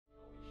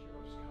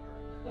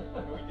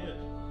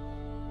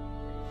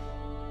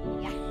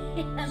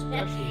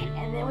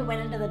And then we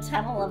went into the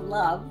tunnel of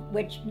love,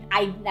 which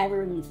I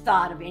never even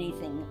thought of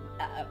anything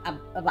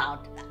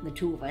about the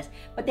two of us.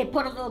 But they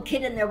put a little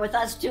kid in there with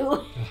us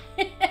too.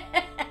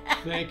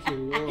 Thank you,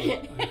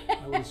 Lord.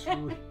 I was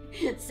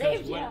it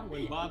saved him.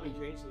 When Bob and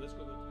Jane said, let's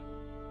go to the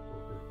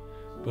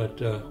tunnel.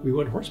 But we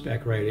went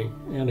horseback riding,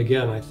 and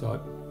again, I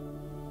thought,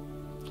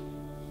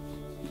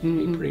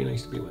 it'd be pretty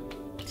nice to be with.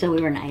 So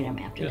we were an item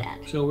after that.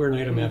 So we were an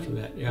item after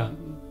that, yeah.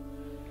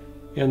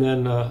 And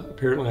then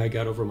apparently I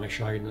got over my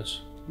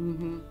shyness.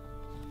 And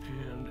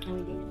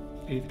We did.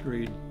 8th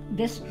grade.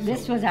 This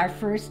was our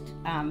first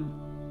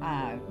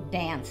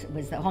dance. It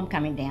was the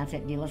homecoming dance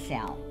at De La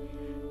Salle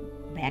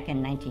back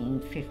in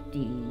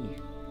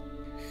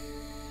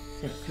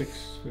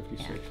 1956.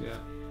 56, yeah.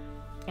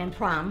 And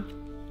prom.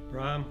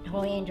 Prom.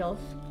 Holy Angels.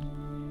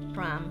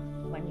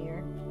 Prom 1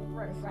 year.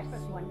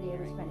 Breakfast one day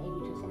to spend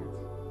 82 cents.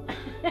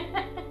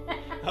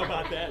 How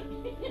about that?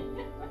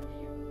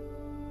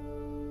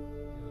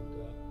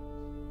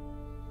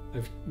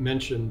 I've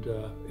mentioned,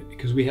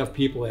 because we have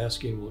people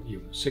asking, well,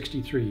 you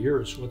 63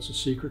 years, what's the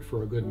secret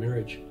for a good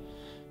marriage?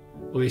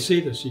 Well, they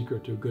say the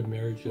secret to a good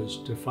marriage is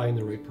to find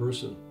the right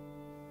person.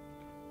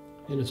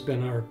 And it's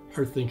been our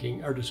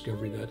thinking, our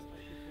discovery that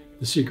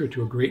the secret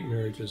to a great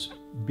marriage is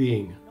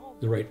being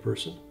the right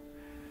person.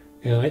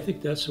 And I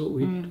think that's what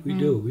we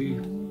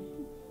do.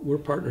 We're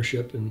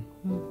partnership and...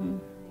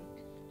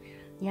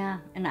 Yeah,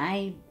 and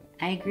I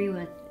agree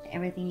with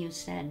everything you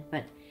said,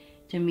 but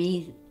to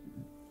me,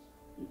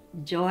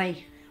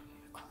 joy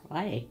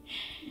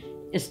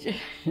is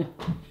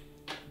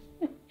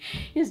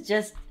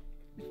just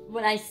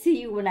when I see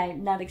you when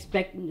I'm not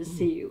expecting to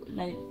see you.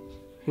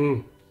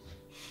 And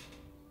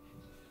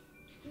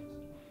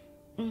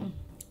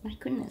my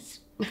goodness.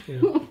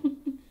 Yeah.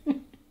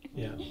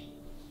 Yeah.